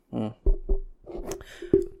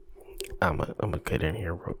I'm gonna get in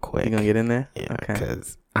here real quick. You gonna get in there? Yeah,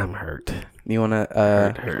 because I'm hurt. You wanna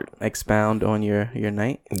hurt. expound on your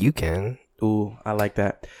night? You can. Ooh, I like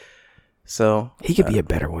that. So he could be a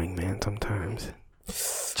better wingman sometimes.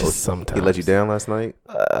 Just sometimes. He let you down last night?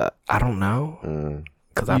 I don't know.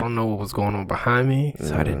 Because I don't know what was going on behind me,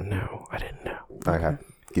 so I didn't know. All right,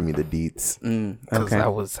 give me the deets.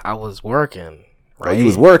 Because I was working. Right? Oh, you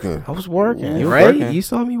was working. I was working, you right? working. You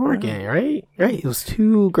saw me working, right? Right. It was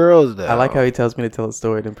 2 girls though. I like how he tells me to tell the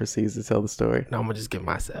story, then proceeds to tell the story. No, I'm gonna just give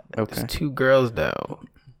myself. Okay. It's 2 girls though.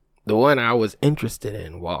 The one I was interested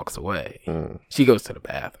in walks away. She goes to the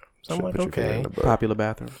bathroom. So I'm like, okay. Popular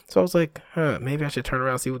bathroom. So I was like, maybe I should turn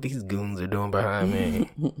around and see what these goons are doing behind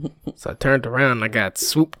me. So I turned around and I got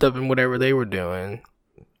swooped up in whatever they were doing.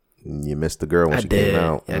 You missed the girl when she came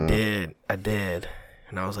out. I did.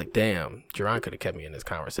 And I was like, damn, Jerron could have kept me in this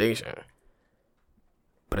conversation.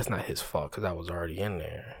 But it's not his fault because I was already in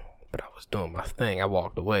there. But I was doing my thing. I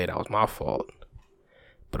walked away. That was my fault.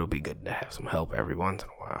 But it would be good to have some help every once in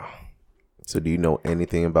a while. So do you know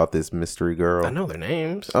anything about this mystery girl? I know their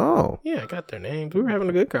names. Oh. Yeah, I got their names. We were having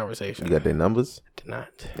a good conversation. You got their numbers? I did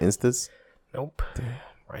not. Instas? Nope.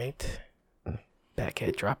 Right.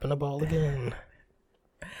 Backhead dropping the ball again.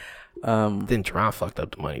 Then Jerron fucked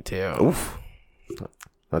up the money too. Oof.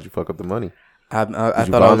 How'd you fuck up the money? I thought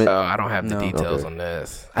vomit? I don't have the details on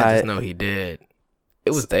this. I just know he did.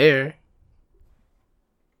 It was there.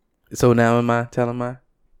 So now am I telling my?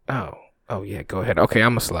 Oh yeah, go ahead. Okay,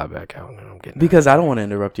 I'm gonna slide back out now. I'm getting because I don't want to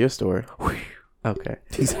interrupt your story. Okay.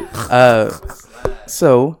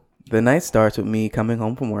 So the night starts with me coming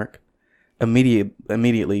home from work,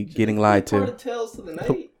 immediately getting lied to. Tales of the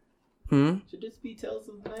night. Should this be Tales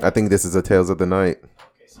of the Night? I think this is a Tales of the Night.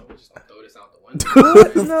 Okay, so we're just gonna throw this out the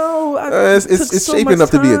window. No, it's shaping up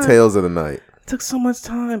to be a Tales of the Night. It took so much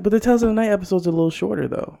time, but the Tales of the Night episode's a little shorter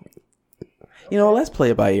though. You know, let's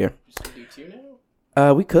play it by ear. Should we do 2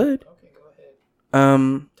 now? We could. Okay, go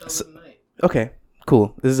ahead. So, okay,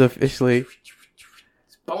 cool. This is officially.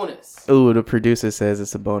 It's bonus. Ooh, the producer says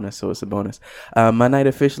it's a bonus, so it's a bonus. My night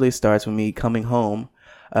officially starts with me coming home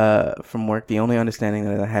from work. The only understanding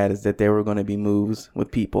that I had is that there were going to be moves with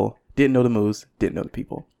people. Didn't know the moves, didn't know the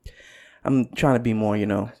people. I'm trying to be more, I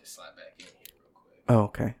just slide back in here real quick. Oh,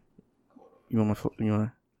 okay. You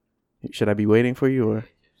want should I be waiting for you or?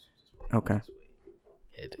 Okay.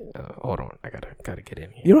 Hold on, I gotta get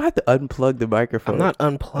in here. You don't have to unplug the microphone. I'm not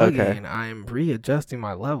unplugging. Okay. I'm readjusting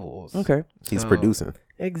my levels. Okay. He's producing.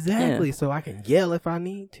 Exactly. Yeah. So I can yell if I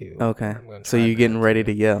need to. Okay. So you're getting ready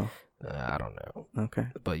to yell. I don't know. Okay.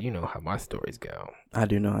 But you know how my stories go. I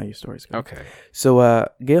do know how your stories go. Okay. So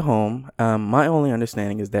get home. My only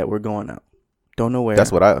understanding is that we're going out. Don't know where.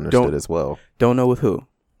 That's what I understood as well. Don't know with who.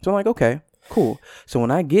 So I'm like, okay, cool. So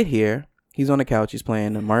when I get here, he's on the couch. He's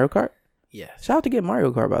playing Mario Kart. Yes. Shout out to get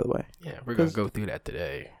Mario Kart, by the way. Yeah, we're gonna go through that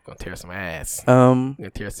today. Gonna tear some ass. Gonna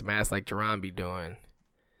tear some ass like Jerron be doing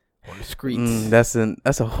on the streets. That's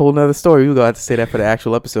a whole nother story. We're gonna have to say that for the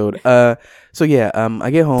actual episode. So yeah, I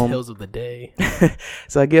get home. Tales of the day.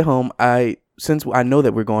 So I get home. Since I know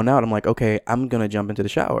that we're going out, I'm like, okay, I'm gonna jump into the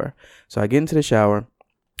shower. So I get into the shower.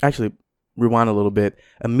 Actually, rewind a little bit.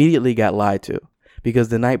 Immediately got lied to. Because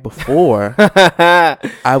the night before,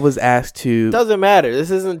 I was asked to. Doesn't matter.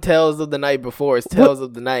 This isn't Tales of the Night before. It's Tales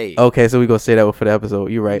of the Night. Okay, so we gonna say that for the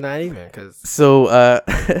episode. You're right. Not even because. So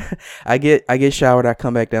I get showered. I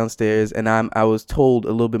come back downstairs, and I was told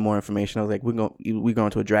a little bit more information. I was like, we're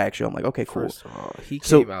going to a drag show. I'm like, okay, cool. First of all, he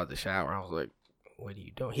came out of the shower. I was like, what are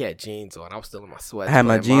you doing? He had jeans on. I was still in my sweats. I had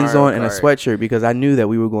my jeans on and a sweatshirt because I knew that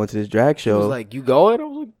we were going to this drag show. He was like, you going? I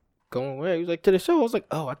was like, going where? He was like, to the show. I was like,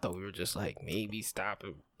 oh, I thought we were just like maybe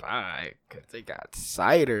stopping by because they got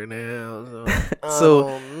cider now.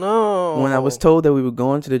 So, no. When I was told that we were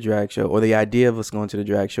going to the drag show, or the idea of us going to the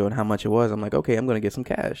drag show and how much it was, I'm like, okay, I'm gonna get some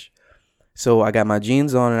cash. So I got my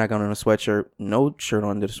jeans on and I got on a sweatshirt, no shirt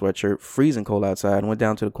under the sweatshirt, freezing cold outside. Went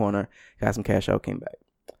down to the corner, got some cash out, came back.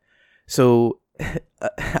 So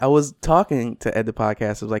I was talking to Ed the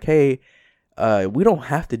podcast. I was like, hey. We don't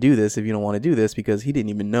have to do this if you don't want to do this, because he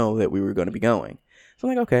didn't even know that we were going to be going. So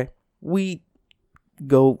I'm like, okay, we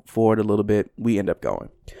go forward a little bit. We end up going.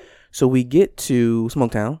 So we get to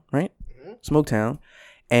Smoketown, right? Mm-hmm. Smoketown.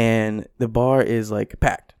 And the bar is like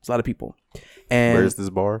packed. It's a lot of people. And where's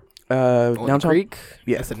this bar? Downtown Creek.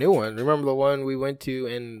 Yeah. It's a new one. Remember the one we went to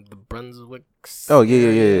in the Brunswick? Oh,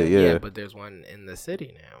 yeah. But there's one in the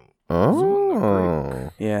city now.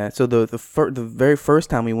 Oh, yeah. So the very first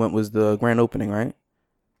time we went was the grand opening, right?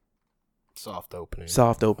 Soft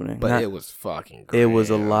opening, but it was fucking great. It was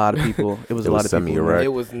a lot of people. It was a lot of people. Right? It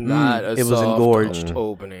was not a it was soft engorged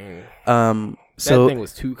opening. So that thing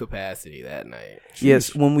was 2 capacity that night.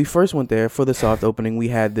 yes, when we first went there for the soft opening, we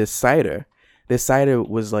had this cider. This cider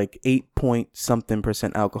was like 8 point something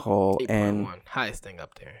 % alcohol, 8.1, and highest thing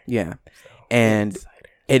up there. yeah, So, and cider.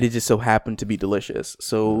 it just so happened to be delicious.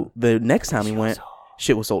 So the next time we went,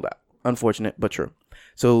 shit was sold out. Unfortunate, but true.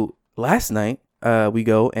 So last night, we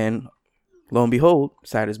go and lo and behold,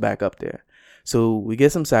 cider's back up there. So we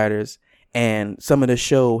get some ciders, and some of the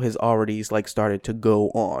show has already like started to go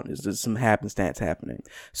on. There's some happenstance happening.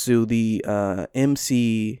 So the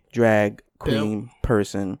MC drag queen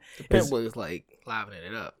person The pimp is, was like livening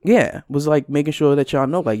it up. yeah, was like making sure that y'all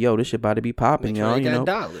know, like, yo, this shit about to be popping, Make sure y'all, they you got know,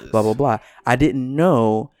 dollars. blah blah blah. I didn't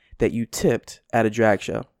know that you tipped at a drag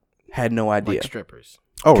show. Had no idea. Like strippers.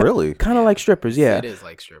 Oh, really? Kind of like strippers, yeah. It is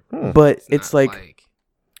like strippers. Hmm. But not it's like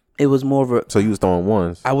it was more of a. So you was throwing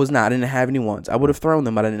ones. I was not. I didn't have any ones. I would have thrown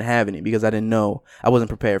them, but I didn't have any because I didn't know. I wasn't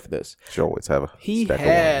prepared for this. You always have a he stack of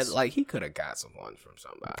had ones. like he could have got some ones from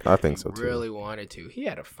somebody. I think If so, he too. Really wanted to. He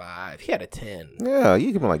had a 5. He had a 10. Yeah,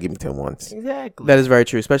 you can like give me 10 ones. Exactly. That is very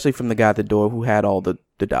true, especially from the guy at the door who had all the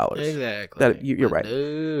dollars. exactly. That you're But right.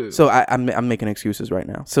 no. So I'm making excuses right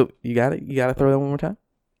now. So you got it. You got to throw that one more time.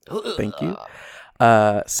 Thank you.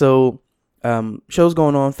 So show's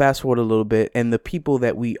going on. Fast forward a little bit, and the people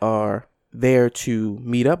that we are there to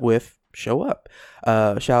meet up with show up.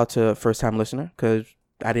 Shout out to first time listener because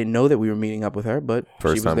I didn't know that we were meeting up with her, but she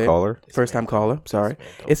First was time there. caller. First time caller. Sorry,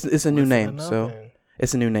 it's a new name, so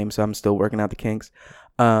it's a new name. So I'm still working out the kinks.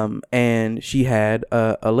 And she had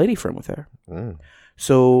a lady friend with her. Mm.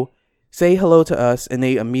 So say hello to us, and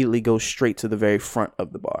they immediately go straight to the very front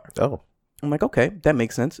of the bar. Oh, I'm like, okay, that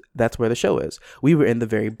makes sense. That's where the show is. We were in the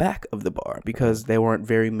very back of the bar because there weren't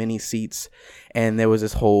very many seats, and there was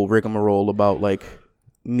this whole rigmarole about like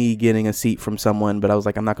me getting a seat from someone, but I was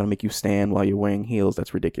like, I'm not going to make you stand while you're wearing heels.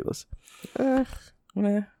 That's ridiculous. Eh,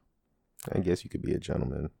 I guess you could be a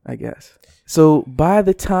gentleman. I guess. So by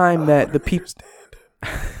the time that the people,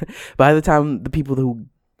 by the time the people who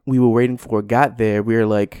we were waiting for got there, we were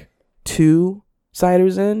like 2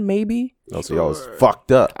 ciders in, maybe. Oh, so y'all was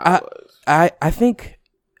fucked up. I think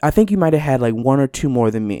you might have had like 1 or 2 more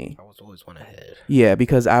than me. I was always one ahead. Yeah,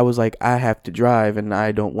 because I was like, I have to drive and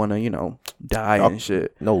I don't want to, die and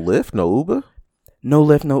shit. No Lyft, no Uber. No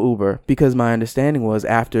Lyft, no Uber. Because my understanding was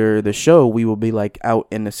after the show, we will be like out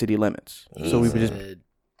in the city limits. So we would just.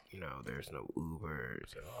 There's no Uber.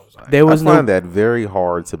 So I was like, There was I find no. that very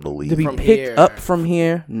hard to believe. To be From picked here. up from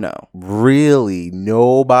here? No. Really,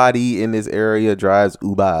 nobody in this area drives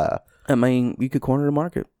Uber. I mean, you could corner the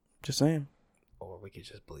market. Just saying. or we could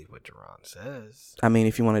just believe what Jerron says. I mean,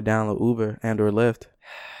 if you want to download Uber and or Lyft.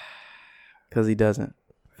 Because he doesn't.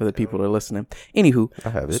 For the people that are listening. Anywho. I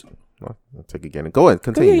have it. I'll take it again. Go ahead,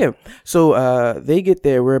 continue. Yeah. So they get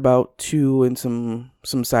there. We're about 2 and some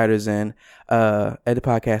ciders in. At the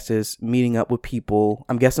podcast is meeting up with people.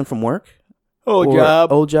 I'm guessing from work. Old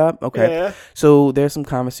job. Okay. Yeah. So there's some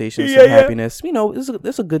conversation, some happiness.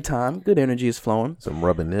 It's a good time. Good energy is flowing. Some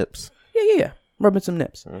rubbing nips. Yeah. Rubbing some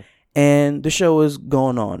nips. And the show is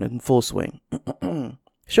going on in full swing.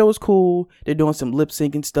 Show is cool. They're doing some lip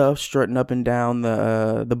syncing stuff, strutting up and down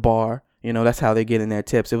the bar. That's how they're getting their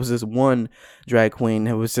tips. It was this one drag queen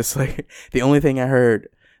that was just like, the only thing I heard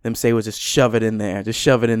them say was just shove it in there. Just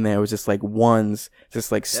shove it in there. It was just like ones,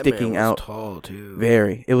 just like That sticking man was out. tall too.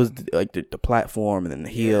 Very. It was like the platform and then the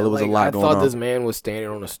heel. It was a lot going on. I thought this man was standing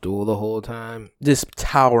on a stool the whole time. Just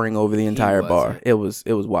towering over the entire bar. It was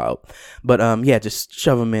wild. But just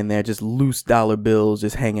shove them in there. Just loose dollar bills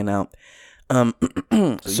just hanging out. So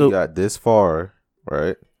you got this far,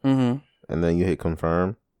 right? Mm-hmm. And then you hit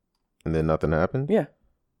confirm, and then nothing happened? Yeah.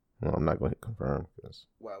 Well, I'm not going to hit confirm because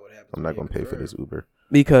I'm not going to pay for this Uber.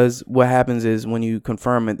 Because what happens is when you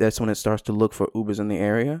confirm it, that's when it starts to look for Ubers in the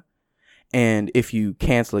area. And if you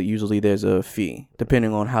cancel it, usually there's a fee,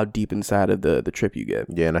 depending on how deep inside of the trip you get.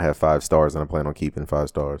 Yeah, and I have 5 stars, and I plan on keeping 5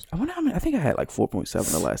 stars. I wonder how many. I think I had like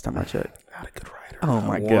 4.7 the last time I checked. Not a good writer. Oh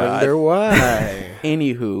my god. Wonder why.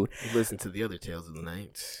 Anywho. Listen to the other tales of the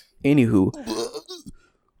night. You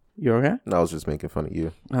okay? No, I was just making fun of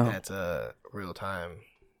you. Oh. That's a real time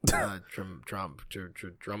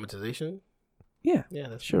dramatization. Yeah. Yeah,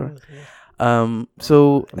 that's Sure. Yeah.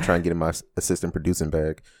 So I'm trying to get in my assistant producing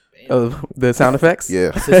bag. the sound effects?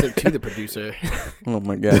 Yeah. Assistant to the producer. Oh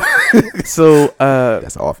my god. So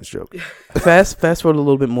That's an office joke. fast forward a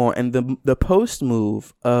little bit more, and the post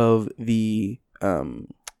move of the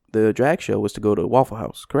drag show was to go to Waffle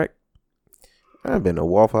House, correct? I've been to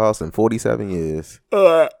Waffle House in 47 years.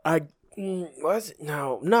 I Was it?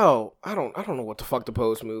 No. I don't know what the fuck the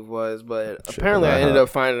post move was, but apparently I ended up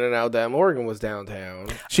finding out that Morgan was downtown.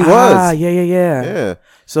 She was. Yeah.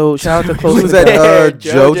 So shout out to close. She was at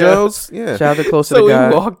JoJo's. Yeah. Shout out to close to So the we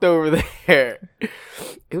guy. walked over there.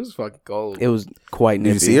 It was fucking cold. It was quite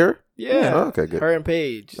nippy. Did you see her? Yeah. Oh, okay, good. Her and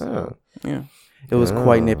Paige. So. Yeah. It was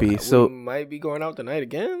quite nippy. So we might be going out tonight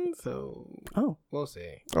again. So we'll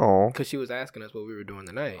see. Oh. Because she was asking us what we were doing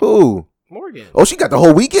tonight. Who? Morgan. Oh, she got the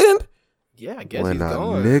whole weekend? Yeah, I guess When he's a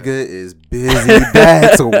gone. nigga is busy,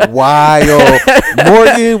 that's wild.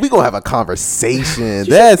 Morgan, we gonna have a conversation.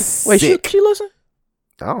 That's sick. She listen?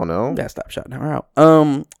 I don't know. You gotta stop shouting her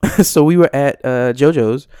out. So we were at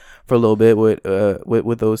JoJo's for a little bit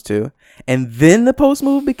with those two, and then the post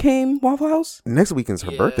move became Waffle House. Next weekend's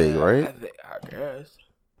her birthday, right? I guess.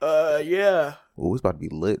 Yeah. Well, it's about to be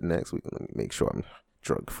lit next week. Let me make sure I'm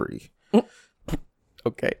drug free.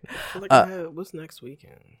 Okay. What's next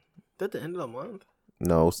weekend? Is that the end of the month?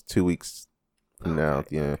 No, it's 2 weeks from now.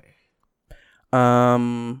 Okay, Yeah.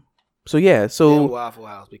 okay. So yeah. Then Waffle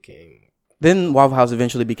House became Then Waffle House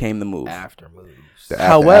eventually became the move. after moves.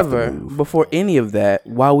 However, before any of that,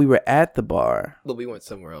 while we were at the bar, But we went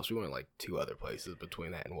somewhere else. We went like 2 other places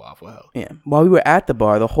between that and Waffle House. while we were at the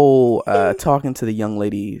bar, the whole talking to the young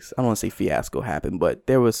ladies, I don't want to say fiasco happened, but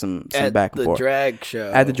there was some back and forth. Drag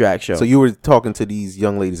show. At the drag show. So you were talking to these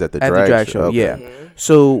young ladies at the drag show? Okay. Yeah. Mm-hmm.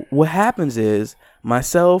 So what happens is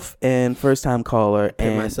myself and first time caller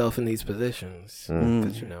Put myself in these positions.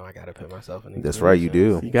 Because, I got to put myself in these That's positions. right, you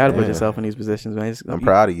do. You got to put Yeah. yourself in these positions, man. I'm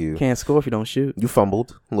proud of you. You can't score if you don't shoot. You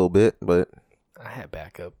fumbled a little bit, but I had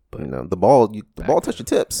backup. But the ball touched your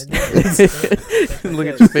tips. Look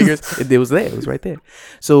at your fingers. It was there. It was right there.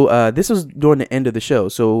 So this was during the end of the show.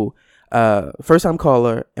 So first time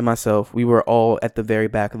caller and myself, we were all at the very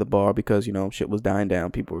back of the bar because shit was dying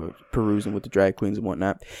down. People were perusing with the drag queens and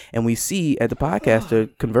whatnot, and we see at the podcaster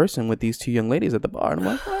conversing with these 2 young ladies at the bar, and I'm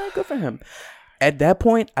like, all right, good for him. At that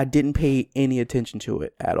point, I didn't pay any attention to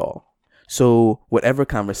it at all. So whatever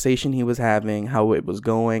conversation he was having, how it was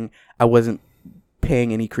going, I wasn't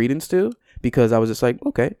paying any credence to, because I was just like,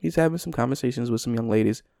 okay, he's having some conversations with some young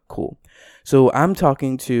ladies. Cool. So I'm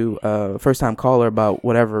talking to first time caller about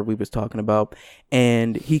whatever we was talking about,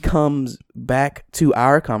 and he comes back to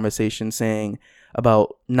our conversation saying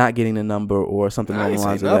about not getting the number or something along the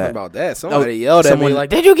lines of that. About that. Somebody yelled at me like,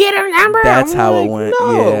 "Did you get her number?" That's I'm how like, it went.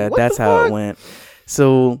 No, yeah, that's how it went.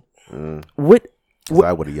 So what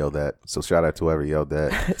I would have yelled that. So shout out to whoever yelled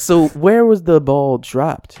that. So where was the ball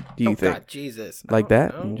dropped? Do you think? God, Jesus, Like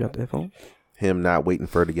that? know. You dropped that phone? Him not waiting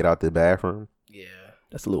for her to get out the bathroom. Yeah,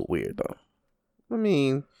 That's a little weird though. I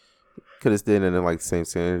mean, could have stayed in like the same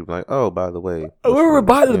scene. Like, oh, by the way, we were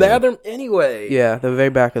by the bathroom anyway. Yeah, the very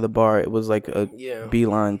back of the bar. It was like a Yeah.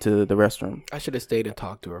 beeline to the restroom. I should have stayed and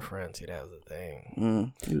talked to her friends. See, that was the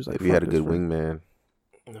thing. He was like, If you had a "Fuck good this friend." wingman.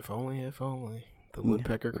 If only. The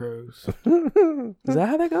woodpecker crows. Is that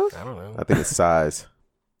how that goes? I don't know. I think it's size.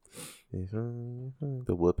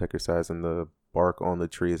 The woodpecker size and the bark on the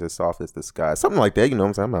tree is as soft as the sky. Something like that. You know what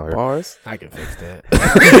I'm saying? I'm out here. Bars. I can fix that.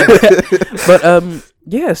 But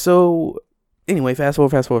yeah. So anyway, fast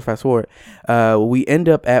forward. We end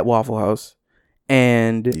up at Waffle House,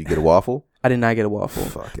 and You get a waffle? I did not get a waffle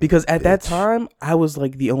Fucking because at that bitch. time I was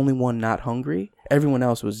like the only one not hungry. Everyone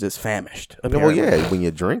else was just famished. Well, apparently. yeah. When you're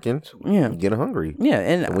drinking, Yeah. you get hungry. Yeah,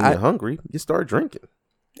 and And when you're hungry, you start drinking.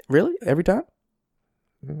 really every time.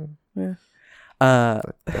 Mhm. Yeah.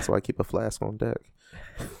 That's why I keep a flask on deck.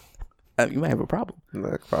 You might have a problem.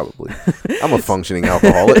 Like, probably. I'm a functioning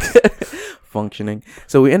alcoholic. Functioning.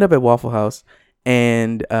 So we end up at Waffle House,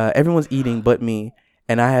 and everyone's eating but me,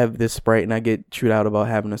 and I have this Sprite, and I get chewed out about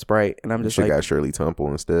having a Sprite, and I'm You just should like, got Shirley Temple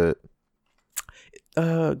instead.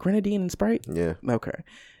 grenadine and Sprite. Yeah. Okay,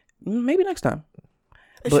 maybe next time.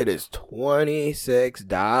 That shit is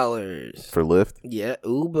 $26 For Lyft. Yeah,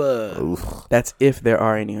 Uber. Oof. That's if there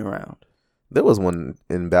are any around. There was one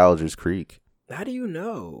in Balgers Creek. How do you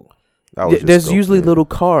know? I was just There's scoping usually it. little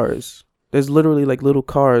cars. There's literally like little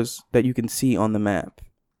cars that you can see on the map.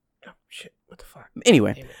 Oh, shit. What the fuck?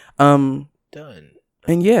 Anyway, Done.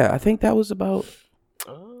 and yeah, I think that was about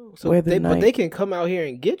Oh, so Where the but night- they can come out here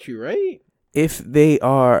and get you, right? if they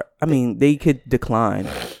are. I mean, they could decline.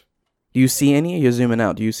 Do you see any? You're zooming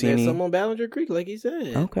out. Do you see There's any? some on Ballinger Creek, like he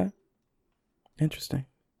said. Okay. Interesting.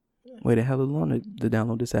 Waited hella long to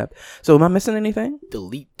download this app. So am I missing anything?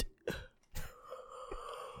 Delete.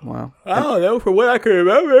 Wow. I don't know. For what I can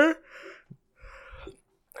remember,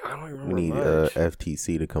 I don't remember. We need much.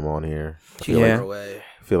 FTC to come on here. She's Yeah. on her way.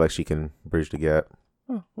 I feel like she can bridge the gap.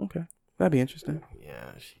 Oh, okay. That'd be interesting.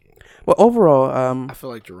 Yeah. Well, overall, I feel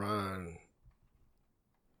like Jerron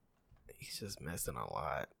he's just missing a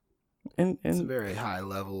lot. And It's a very high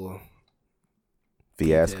level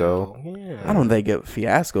Fiasco. detail. Yeah. I don't think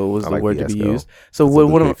fiasco was I the like word to be fiasco. used. So It's a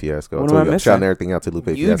what Lupe am Fiasco. what So am I I'm missing? shouting everything out to Lupe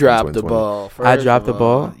You Fiasco. dropped the 2020. ball. First I dropped the of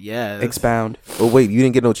all. ball? Yes. Expound. Oh wait, you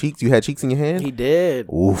didn't get no cheeks. You had cheeks in your hand. He did.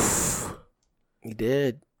 Oof. He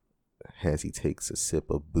did. As he takes a sip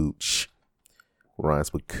of booch,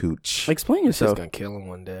 rhymes with cooch. Explain It's just yourself. gonna kill him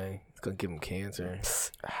one day. It's gonna give him cancer.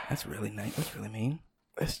 That's really nice. That's really mean.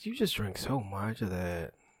 You just drink so much of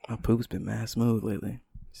that. My poop's been mad smooth lately.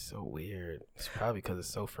 It's so weird. It's probably because it's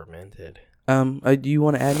so fermented. Do you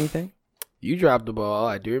want to add anything? You dropped the ball.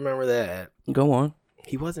 I do remember that. Go on.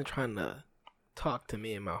 He wasn't trying to talk to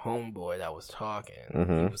me and my homeboy that was talking.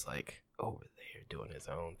 Mhm. He was like over there doing his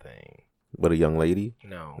own thing. But a young lady.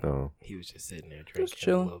 No. Oh. He was just sitting there drinking a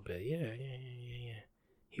chilling. little bit. Yeah.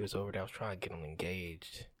 He was over there. I was trying to get him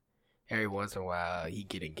engaged. Every once in a while, he'd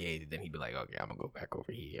get engaged. Then he'd be like, okay, I'm going to go back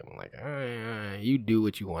over here. I'm like, all right. You do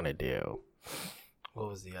what you want to do. What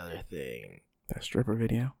was the other thing? That stripper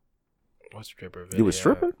video. What stripper video? You a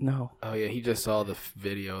stripper? No. Oh, yeah. He just saw the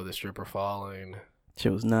video of the stripper falling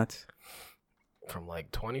Shit was nuts. from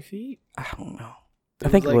like 20 feet. I don't know. I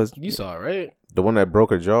think it like- was. You saw it, right? The one that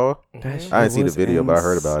broke her jaw. That Mhm. shit I didn't see the was video, but I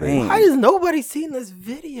heard about it. insane. Why has nobody seen this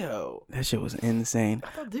video? That shit was insane. I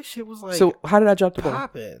thought this shit was like So how did I drop the ball?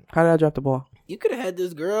 popping. How did I drop the ball? You could have had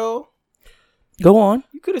this girl. Go on.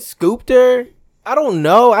 You could have scooped her. I don't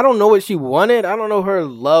know. I don't know what she wanted. I don't know her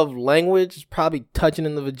love language. Probably touching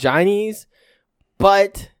in the vaginas.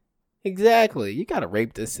 But exactly, you gotta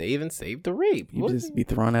rape to save and save the rape. You What- just be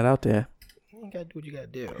throwing that out there. you gotta do what you gotta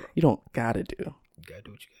do. You don't gotta do. You gotta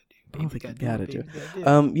do what you gotta do. I don't Baby think you what gotta baby do.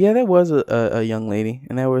 gotta do. Yeah, there was a young lady,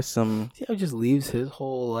 and there was some. See how he just leaves his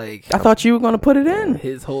whole like I thought you were gonna put it in.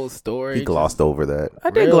 his whole story. He glossed over that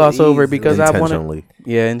I did real gloss over it easy. because I wanted. intentionally.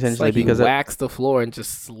 Yeah, It's intentionally like he because waxed the floor and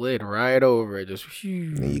just slid right over it. Just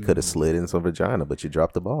And you could have slid in some vagina, but you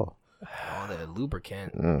dropped the ball. all that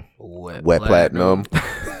lubricant. Mm. Wet Platinum.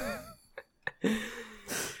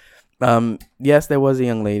 Yes, there was a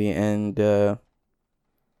young lady, and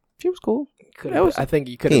she was cool. That was- I think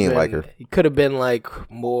you could He have ain't been. like her. He could have been like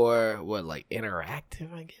more like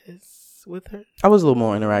interactive, I guess, with her. I was a little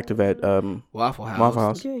more interactive at Waffle House. Waffle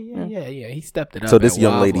House. Yeah. He stepped it up. So this at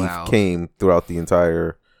young Waffle lady House. came throughout the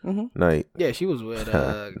entire mhm. night. Yeah, she was with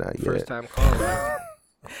Not yet. first time caller.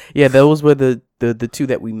 Yeah, those were the two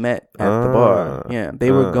that we met at the bar. Ah. Yeah,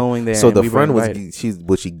 they were going there. So and the we were friend was invited.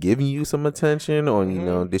 was she giving you some attention, or you Mhm.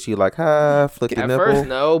 know, did she like flick the At nipple? first,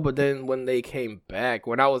 no, but then when they came back,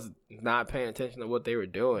 when I was not paying attention to what they were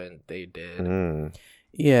doing, they did. Mm.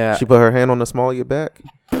 Yeah, She put her hand on the small of your back.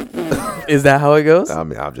 is that how it goes? I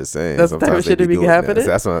mean, I'm just saying. That's the type of sometimes shit they that be doing happening?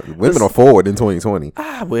 That's what, women are forward in 2020.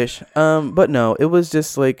 I wish. But no, it was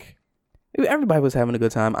just like everybody was having a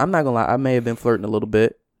good time. I'm not gonna lie, I may have been flirting a little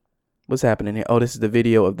bit. What's happening here? Oh, this is the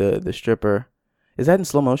video of the stripper. Is that in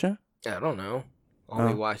slow motion? I don't know.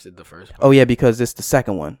 Only Oh. watched it the first. Oh yeah, because it's the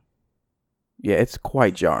second one. Yeah, it's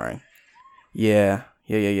quite jarring. Yeah.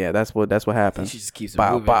 That's what She happens. just keeps it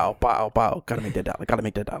Bow, moving. bow. Gotta make that dollar. Gotta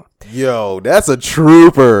make that dollar. Yo, that's a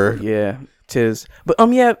trooper. Yeah, tis. But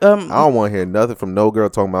yeah. I don't want to hear nothing from no girl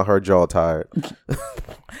talking about her jaw tired.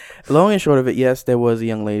 Long and short of it, yes, there was a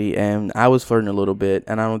young lady, and I was flirting a little bit,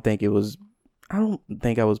 and I don't think I was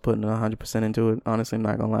putting 100% into it. Honestly, I'm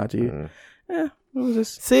not gonna lie to you. Mm. Yeah, it was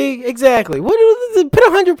just See, exactly. What put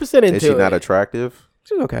 100% into Is she it? not attractive?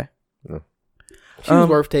 she was okay. She was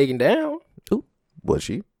worth taking down. Was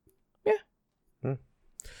she? Yeah.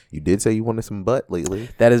 You did say you wanted some butt lately.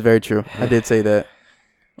 That is very true. I did say that.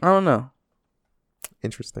 I don't know.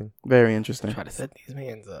 Interesting. Very interesting. Try to set these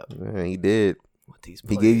mans up Yeah, he did. with these.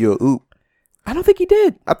 He gave you a oop. I don't think he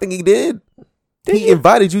did. I think he did. Did He he?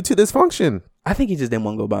 invited you to this function. I think he just didn't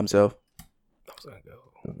want to go by himself. I was gonna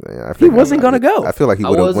go. Yeah, I He feel wasn't like- gonna go. I feel like he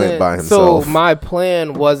would have went by So himself. my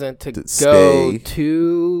plan wasn't to go stay.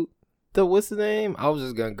 to the what's the name? I was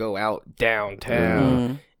just gonna go out downtown,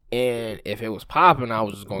 Mm. and if it was popping, I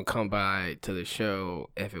was just gonna come by to the show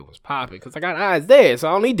if it was popping, because I got eyes there, so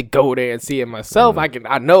I don't need to go there and see it myself. I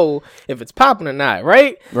know if it's popping or not,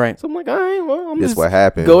 right? Right. So I'm like, all right, well, I'm This just what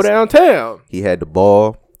happens. go downtown. He had the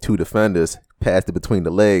ball, two defenders, passed it between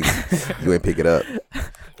the legs. You ain't pick it up.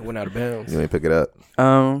 Went out of bounds. You ain't pick it up.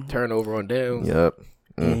 Turnover on downs. Yep.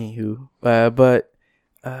 Anywho, but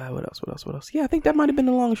what else? Yeah, I think that might have been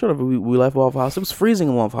the long and short of it. We left Waffle House. It was freezing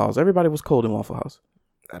in Waffle House. Everybody was cold in Waffle House.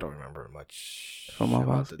 I don't remember much From Waffle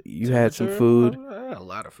about House? the You had some temperature. food? I had a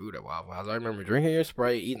lot of food at Waffle House. I remember drinking your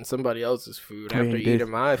Sprite, eating somebody else's food Oh, yeah, after you did. eating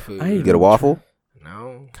my food. I You get a waffle?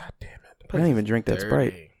 No. God damn it. I didn't even drink that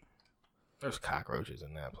Sprite. There's cockroaches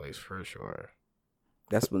in that place for sure.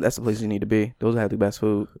 That's the place you need to be. Those have the best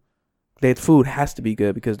food. Their food has to be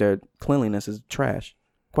good because their cleanliness is trash.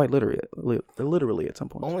 Quite literally at some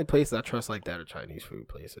point. Only places I trust like that are Chinese food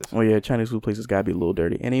places. Oh yeah, Chinese food places gotta be a little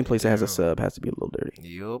dirty. Any place that has a sub has to be a little dirty.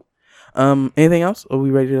 Yup. Anything else? Are we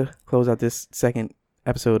ready to close out this second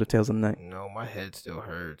episode of Tales of the Night? No, my head still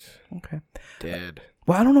hurts. Okay. Dead.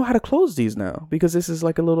 Well, I don't know how to close these now because this is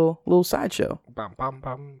like a little sideshow. Bum, bum,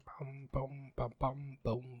 bum, bum, bum, bum, bum,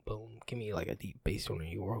 boom, boom. Give me like a deep bass on it.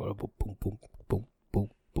 You work boom, boom, boom, boom, boom.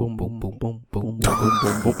 Boom, boom, boom, boom, boom, boom,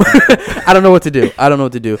 boom, boom. I don't know what to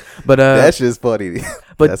do. But that's just funny.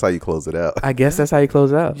 But that's how you close it out. I guess that's how you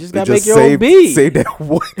close it out. You just gotta make your own beat. Save that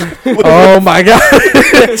one. Oh my god!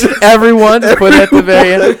 Everyone, put it at the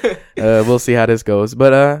very end. We'll see how this goes.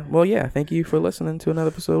 But well, yeah. Thank you for listening to another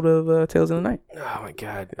episode of Tales of the Night. Oh my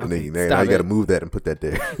god! And then now you gotta move that and put that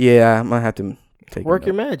there. Yeah, I'm gonna have to. Work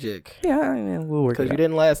your magic. Yeah, we'll work it out. Because you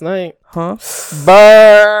didn't last night. Huh?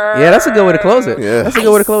 Burr. Yeah, that's a good way to close it. Yeah. That's a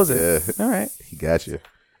good way to close it. Yeah. All right. He got you.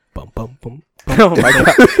 Bum, bum, bum. Oh my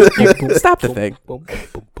god. Stop the thing. Boom,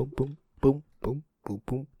 boom, boom, boom, boom, boom, boom, boom,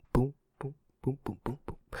 boom, boom, boom, boom, boom,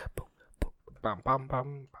 boom, boom. Bum, bum,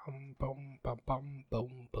 bum, bum, bum, bum, bum, bum.